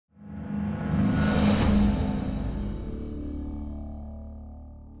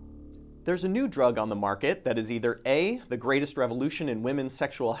There's a new drug on the market that is either A, the greatest revolution in women's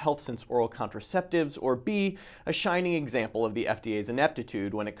sexual health since oral contraceptives, or B, a shining example of the FDA's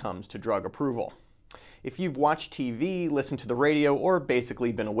ineptitude when it comes to drug approval. If you've watched TV, listened to the radio, or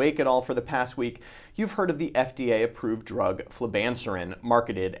basically been awake at all for the past week, you've heard of the FDA-approved drug Flibanserin,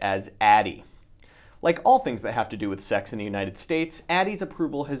 marketed as Addyi. Like all things that have to do with sex in the United States, Addyi's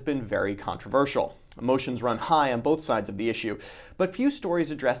approval has been very controversial. Emotions run high on both sides of the issue, but few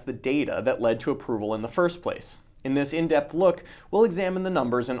stories address the data that led to approval in the first place. In this in-depth look, we'll examine the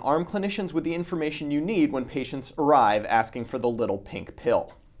numbers and arm clinicians with the information you need when patients arrive asking for the little pink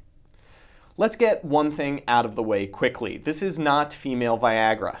pill. Let's get one thing out of the way quickly. This is not female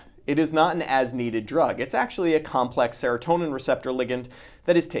Viagra. It is not an as-needed drug. It's actually a complex serotonin receptor ligand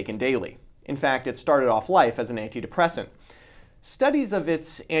that is taken daily. In fact, it started off life as an antidepressant. Studies of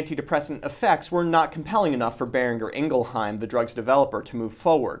its antidepressant effects were not compelling enough for Boehringer Ingelheim, the drug's developer, to move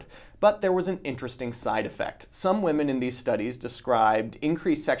forward. But there was an interesting side effect. Some women in these studies described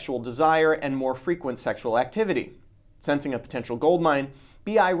increased sexual desire and more frequent sexual activity. Sensing a potential goldmine,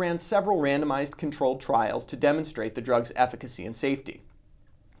 BI ran several randomized controlled trials to demonstrate the drug's efficacy and safety.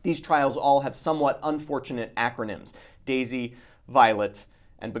 These trials all have somewhat unfortunate acronyms: DAISY, Violet,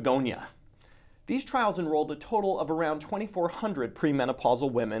 and Begonia. These trials enrolled a total of around 2,400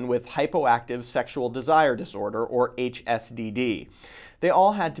 premenopausal women with hypoactive sexual desire disorder, or HSDD. They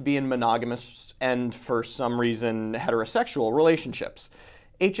all had to be in monogamous and, for some reason, heterosexual relationships.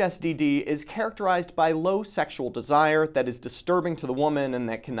 HSDD is characterized by low sexual desire that is disturbing to the woman and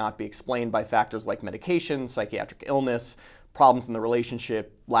that cannot be explained by factors like medication, psychiatric illness, problems in the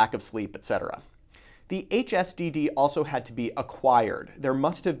relationship, lack of sleep, etc. The HSDD also had to be acquired. There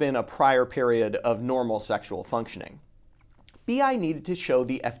must have been a prior period of normal sexual functioning. BI needed to show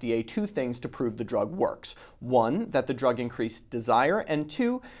the FDA two things to prove the drug works. One, that the drug increased desire, and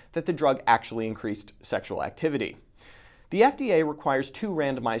two, that the drug actually increased sexual activity. The FDA requires two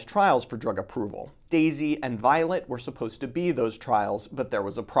randomized trials for drug approval. DAISY and Violet were supposed to be those trials, but there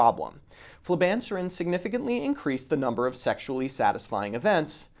was a problem. Flibanserin significantly increased the number of sexually satisfying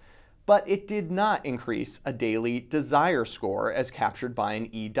events, but it did not increase a daily desire score as captured by an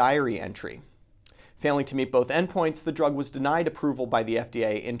e-diary entry. Failing to meet both endpoints, the drug was denied approval by the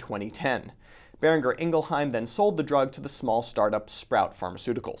FDA in 2010. Boehringer Ingelheim then sold the drug to the small startup Sprout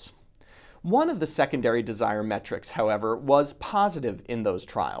Pharmaceuticals. One of the secondary desire metrics, however, was positive in those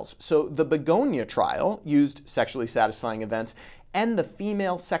trials. So the Begonia trial used sexually satisfying events and the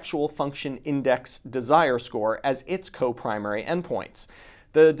Female Sexual Function Index desire score as its co-primary endpoints.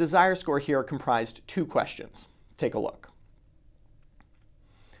 The desire score here comprised two questions. Take a look.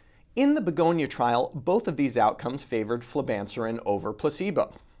 In the Begonia trial, both of these outcomes favored Flibanserin over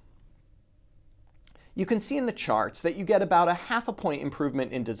placebo. You can see in the charts that you get about a half a point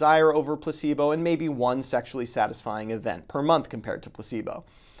improvement in desire over placebo and maybe one sexually satisfying event per month compared to placebo.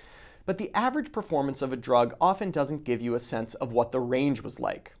 But the average performance of a drug often doesn't give you a sense of what the range was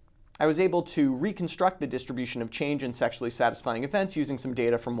like. I was able to reconstruct the distribution of change in sexually satisfying events using some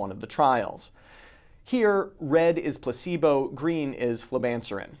data from one of the trials. Here, red is placebo, green is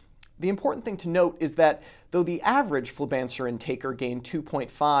Flibanserin. The important thing to note is that though the average Flibanserin taker gained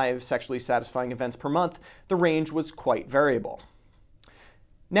 2.5 sexually satisfying events per month, the range was quite variable.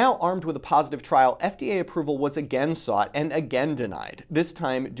 Now armed with a positive trial, FDA approval was again sought and again denied, this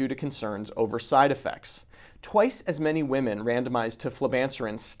time due to concerns over side effects. Twice as many women randomized to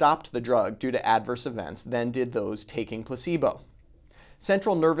Flibanserin stopped the drug due to adverse events than did those taking placebo.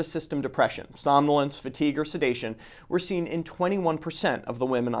 Central nervous system depression, somnolence, fatigue, or sedation were seen in 21% of the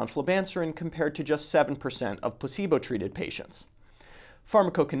women on Flibanserin compared to just 7% of placebo-treated patients.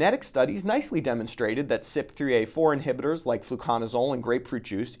 Pharmacokinetic studies nicely demonstrated that CYP3A4 inhibitors like fluconazole and grapefruit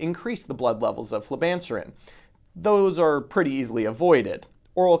juice increased the blood levels of Flibanserin. Those are pretty easily avoided.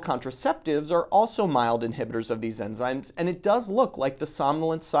 Oral contraceptives are also mild inhibitors of these enzymes, and it does look like the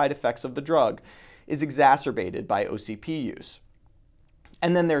somnolence side effects of the drug is exacerbated by OCP use.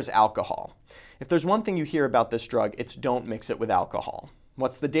 And then there's alcohol. If there's one thing you hear about this drug, it's don't mix it with alcohol.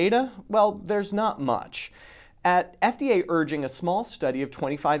 What's the data? Well, there's not much. At FDA urging, a small study of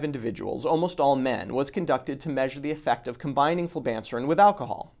 25 individuals, almost all men, was conducted to measure the effect of combining Flibanserin with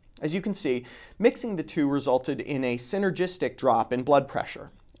alcohol. As you can see, mixing the two resulted in a synergistic drop in blood pressure.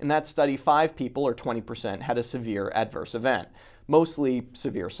 In that study, 5 people, or 20%, had a severe adverse event, mostly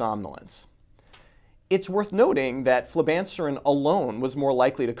severe somnolence. It's worth noting that Flibanserin alone was more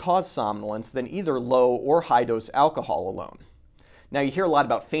likely to cause somnolence than either low or high-dose alcohol alone. Now, you hear a lot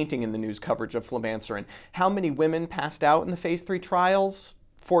about fainting in the news coverage of Flibanserin. How many women passed out in the phase 3 trials?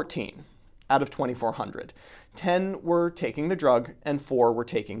 14. out of 2,400. 10 were taking the drug and 4 were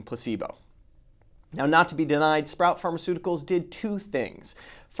taking placebo. Now, not to be denied, Sprout Pharmaceuticals did two things.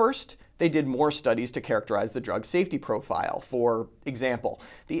 First, they did more studies to characterize the drug safety profile. For example,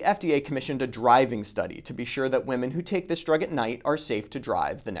 the FDA commissioned a driving study to be sure that women who take this drug at night are safe to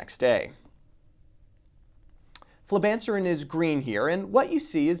drive the next day. Flibanserin is green here, and what you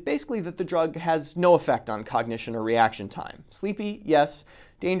see is basically that the drug has no effect on cognition or reaction time. Sleepy? Yes.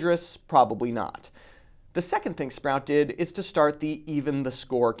 Dangerous? Probably not. The second thing Sprout did is to start the Even the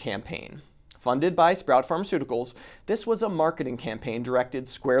Score campaign. Funded by Sprout Pharmaceuticals, this was a marketing campaign directed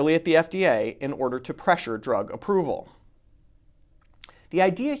squarely at the FDA in order to pressure drug approval. The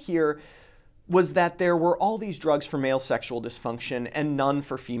idea here was that there were all these drugs for male sexual dysfunction and none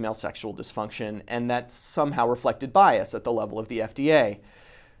for female sexual dysfunction, and that somehow reflected bias at the level of the FDA.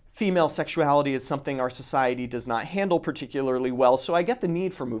 Female sexuality is something our society does not handle particularly well, so I get the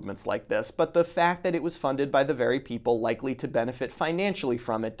need for movements like this, but the fact that it was funded by the very people likely to benefit financially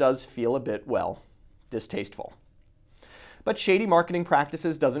from it does feel a bit, well, distasteful. But shady marketing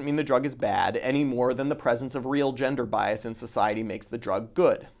practices doesn't mean the drug is bad any more than the presence of real gender bias in society makes the drug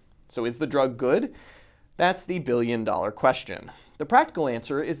good. So is the drug good? That's the billion-dollar question. The practical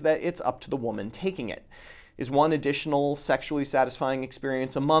answer is that it's up to the woman taking it. Is one additional sexually satisfying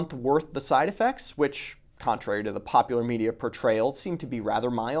experience a month worth the side effects, which, contrary to the popular media portrayal, seem to be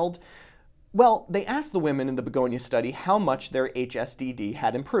rather mild? Well, they asked the women in the Begonia study how much their HSDD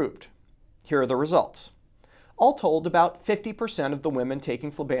had improved. Here are the results. All told, about 50% of the women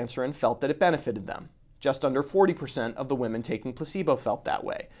taking Flibanserin felt that it benefited them. Just under 40% of the women taking placebo felt that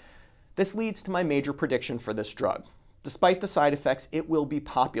way. This leads to my major prediction for this drug. Despite the side effects, it will be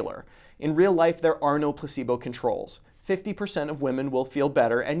popular. In real life, there are no placebo controls. 50% of women will feel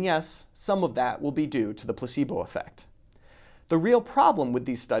better, and yes, some of that will be due to the placebo effect. The real problem with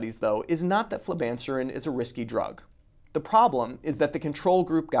these studies, though, is not that Flibanserin is a risky drug. The problem is that the control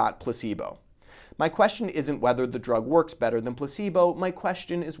group got placebo. My question isn't whether the drug works better than placebo. My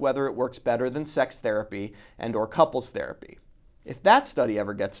question is whether it works better than sex therapy and/or couples therapy. If that study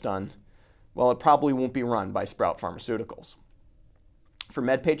ever gets done, well, it probably won't be run by Sprout Pharmaceuticals. For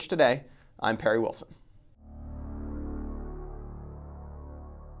MedPage Today, I'm Perry Wilson.